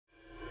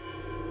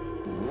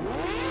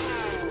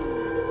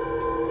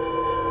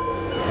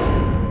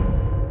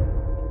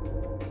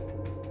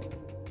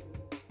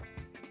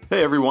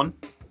Hey everyone,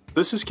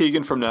 this is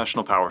Keegan from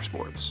National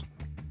Powersports.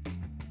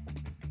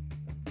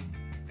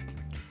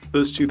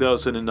 This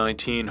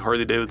 2019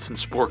 Harley Davidson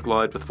Sport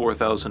Glide with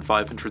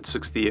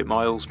 4,568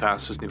 miles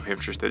passes New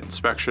Hampshire State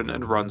inspection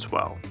and runs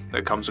well.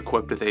 It comes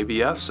equipped with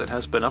ABS and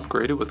has been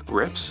upgraded with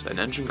grips, an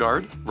engine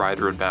guard,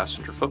 rider and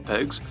passenger foot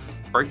pegs,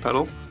 brake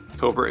pedal,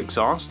 Cobra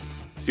exhaust,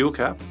 fuel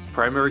cap,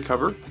 primary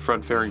cover,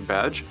 front fairing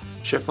badge,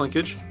 shift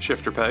linkage,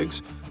 shifter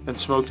pegs, and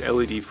smoked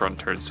LED front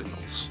turn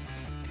signals.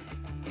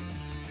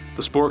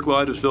 The Sport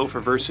Glide was built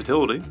for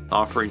versatility,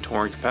 offering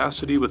touring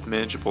capacity with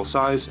manageable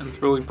size and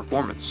thrilling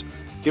performance,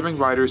 giving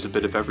riders a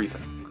bit of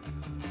everything.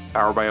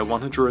 Powered by a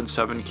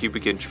 107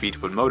 cubic inch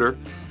feet-twin motor,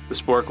 the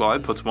Sport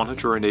Glide puts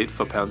 108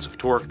 foot-pounds of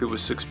torque through a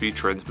 6-speed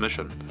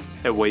transmission.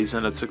 It weighs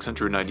in at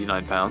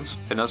 699 pounds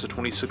and has a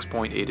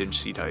 26.8 inch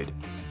seat height.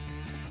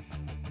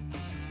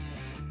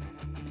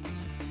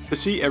 To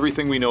see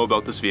everything we know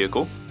about this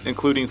vehicle,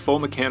 including full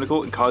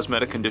mechanical and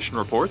cosmetic condition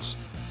reports,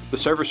 the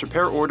service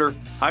repair order,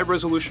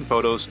 high-resolution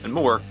photos, and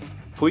more,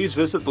 please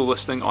visit the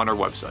listing on our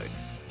website.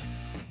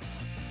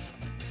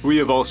 We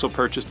have also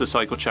purchased the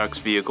CycleCheck's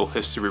Vehicle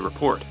History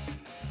Report.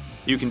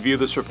 You can view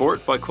this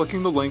report by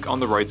clicking the link on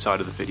the right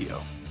side of the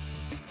video.